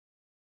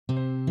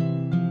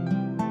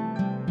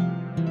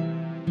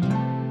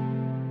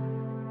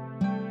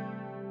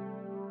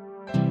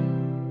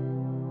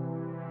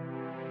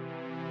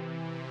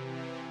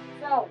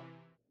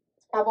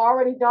I've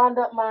already donned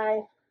up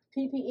my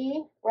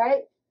PPE,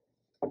 right?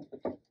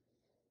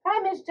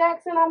 Hi, Miss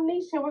Jackson. I'm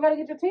Nisha. We're gonna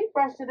get your teeth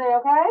brushed today,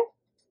 okay?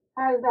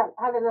 How does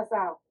that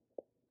sound?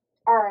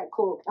 All right,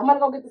 cool. I'm gonna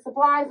go get the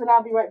supplies and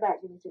I'll be right back.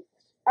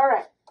 All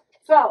right.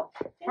 So,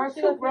 her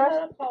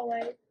toothbrush.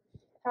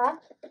 Huh?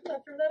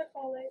 Left her let her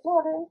call late.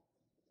 No,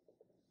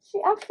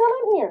 I'm still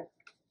in here.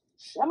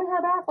 I'm in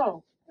her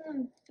bathroom.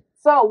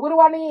 So, what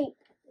do I need?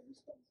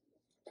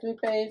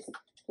 Toothpaste,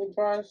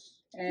 toothbrush,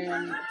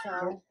 and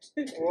towel.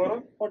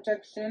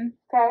 Protection.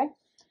 Okay.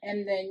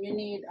 And then you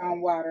need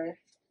water.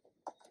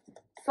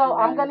 So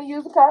I'm gonna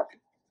use a cup.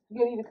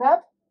 You're gonna need a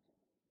cup.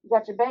 You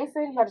got your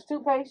basin. You got your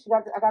toothpaste.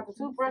 I got the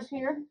toothbrush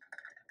here.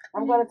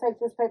 I'm gonna take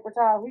this paper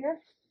towel here.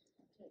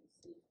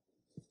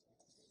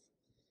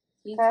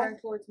 Can you turn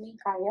towards me?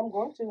 I am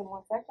going to in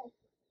 1 second.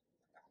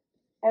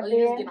 And you're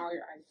then, just getting all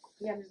your items.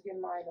 Yeah, I'm just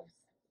getting my items.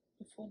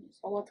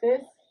 I want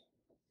this,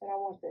 and I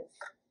want this.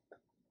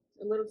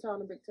 A little towel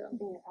and a big towel.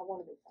 Yeah, I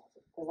want a big towel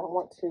because I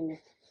want to.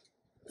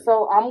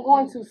 So I'm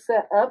going to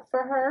set up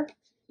for her.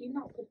 You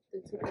not put the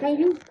toothpaste. Can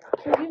you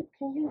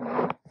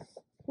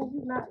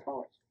not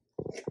talk?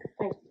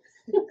 Thank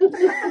you.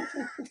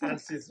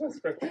 And she's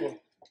respectful.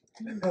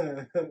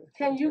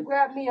 Can you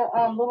grab me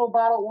a little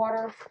bottle of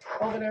water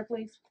over there,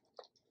 please?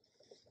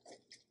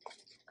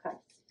 Okay.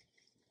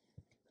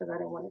 Because I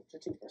didn't want it to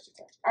toothbrush to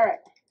touch. All right.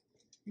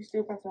 You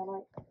still pressing on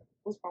light?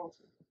 What's wrong with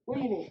you? What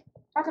do you need?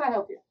 How can I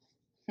help you?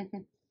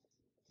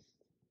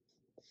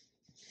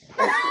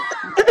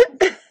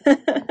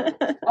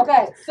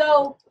 Okay,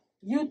 so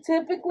you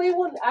typically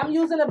would. I'm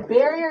using a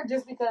barrier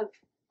just because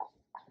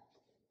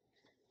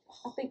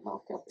I think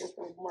mouth health is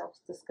the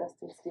most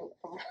disgusting skill,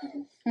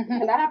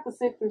 and I have to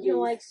sit through. You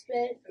like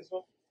spit?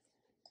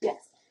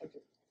 Yes.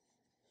 Okay.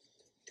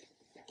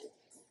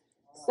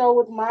 So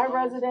with my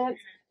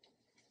residents,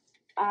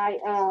 I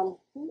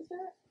who's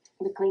that?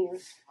 The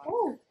cleaners.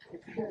 Oh.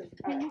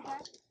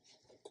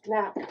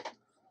 Now,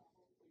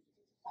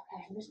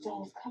 okay, Miss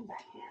Jones, come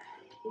back here.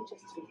 You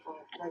just too far.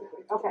 Right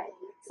quick. Okay,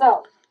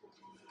 so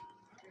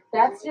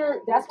that's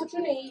what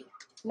you need.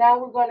 Now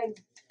we're gonna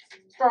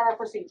start our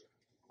procedure.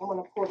 I'm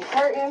gonna pull the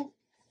curtain.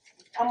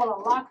 I'm gonna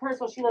lock her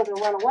so she doesn't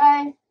run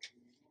away. I'm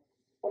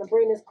gonna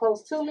bring this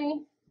close to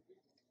me.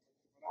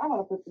 I'm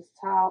gonna put this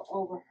towel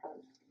over her.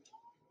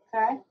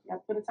 Okay? Yeah,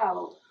 put a towel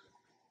over.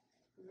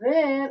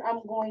 Then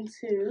I'm going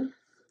to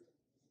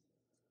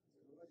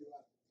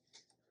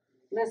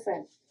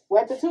listen.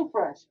 Wet the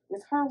toothbrush.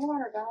 It's her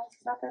water, guys.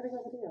 It's not that big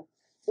of a deal.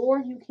 Or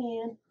you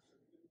can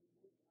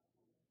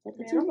wet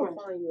the toothbrush. I'm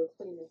gonna find you a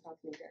cleaning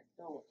company that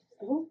don't.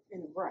 Who?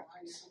 In the rush.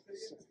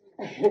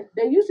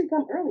 They usually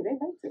come early. They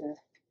late today.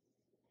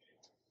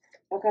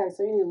 Okay,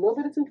 so you need a little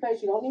bit of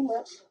toothpaste. You don't need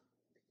much.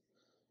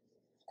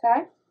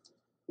 Okay?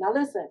 Now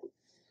listen.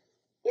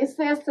 It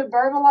says to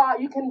verbalize.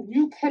 You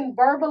can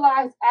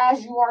verbalize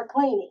as you are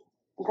cleaning.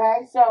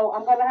 Okay? So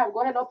I'm gonna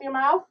go ahead and open your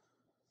mouth.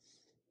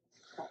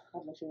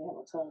 I'll make sure you have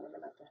no tongue in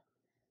there.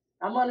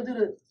 I'm gonna do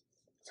the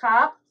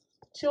top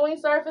chewing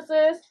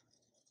surfaces,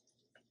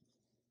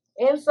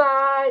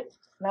 inside,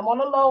 and I'm on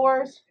the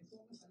lowers,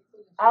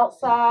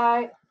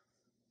 outside,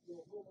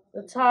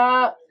 the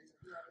top.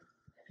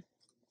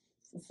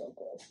 This is so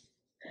good.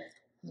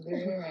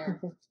 Yeah.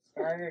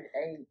 Started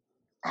 8.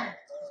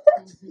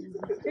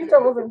 He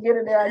told us to get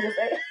in there. I just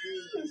ate.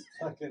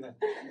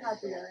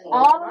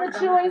 All of the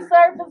chewing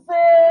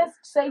surfaces.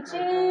 Say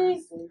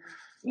cheese.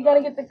 You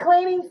gotta get the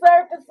cleaning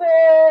surfaces,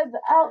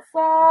 the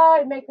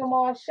outside, make them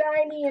all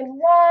shiny and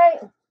white.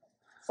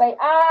 Say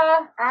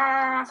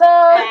touch,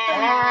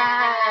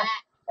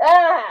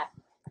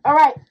 All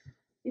right.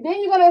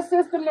 Then you're gonna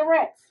assist them to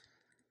rinse.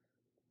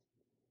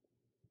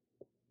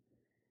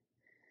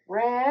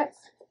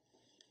 Rinse.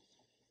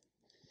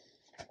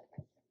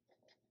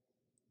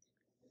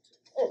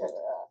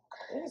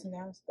 That is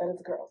nasty. That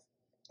is gross.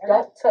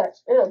 Don't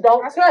touch. Ew,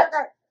 don't touch.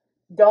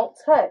 Don't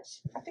touch.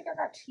 I think I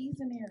got cheese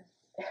in there.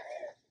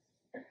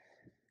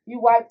 You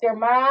wipe their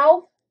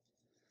mouth.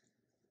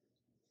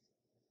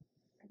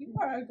 You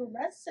are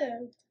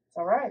aggressive. It's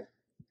all right.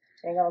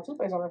 They ain't got no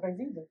toothpaste on their face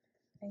either.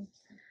 Thank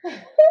you.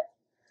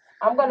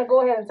 I'm going to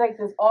go ahead and take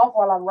this off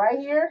while I'm right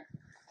here.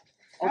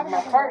 Open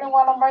my curtain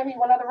while I'm right here.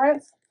 Want another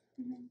rinse?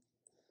 Mm-hmm.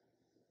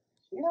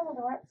 You know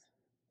another rinse?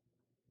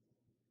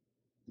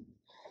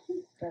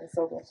 That is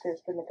so good. Here,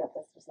 spin the cup.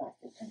 That's just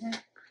nasty. Mm-hmm.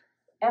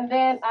 And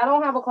then I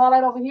don't have a call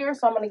light over here,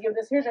 so I'm going to give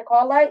this. Here's your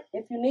call light.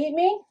 If you need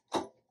me,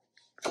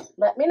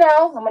 let me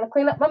know. I'm going to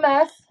clean up my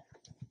mess.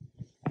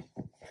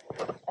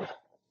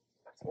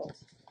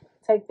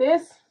 Take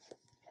this.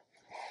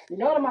 You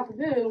know what I'm about to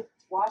do.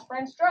 Wash,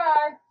 rinse,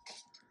 dry.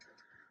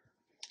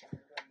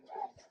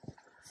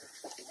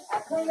 I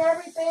clean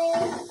everything.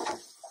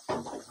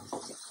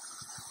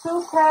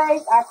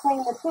 Toothpaste. I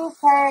clean the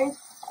toothpaste.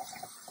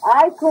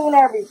 I clean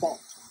everything.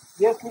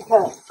 Just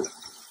because.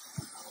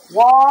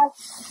 Wash.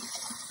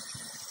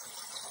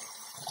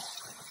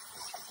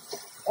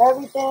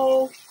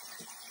 Everything.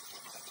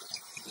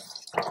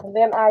 And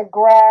then I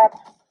grab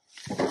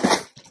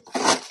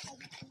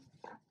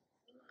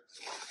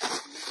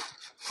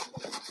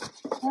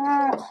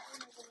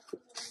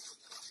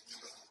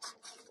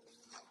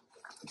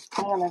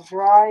I'm gonna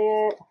dry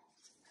it.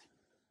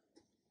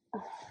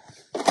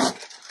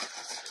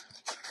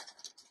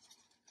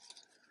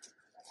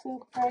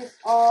 Toothpaste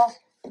off.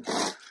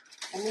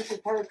 And this is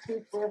her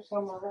toothbrush, so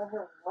I'm gonna let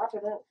her wrap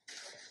it up.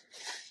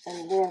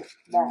 And then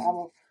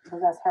that,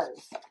 because that's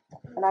hers.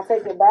 And I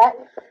take it back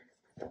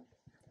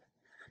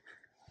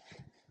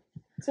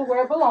to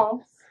where it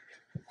belongs.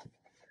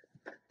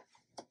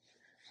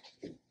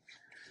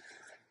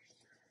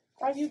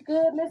 Are you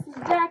good,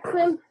 Mrs.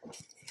 Jackson?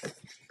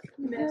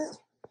 You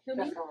missed. Who,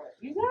 me? That's all right.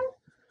 You good?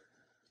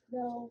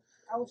 No.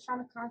 I was trying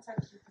to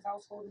contact you because I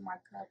was holding my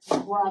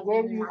cup. Well,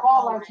 I gave you a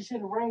call light. You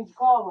should have rang your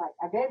call light.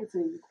 I gave it to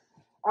you.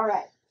 All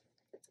right.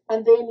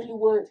 And then you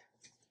would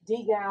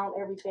degown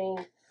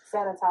everything,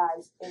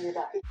 sanitize, and you're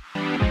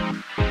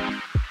done.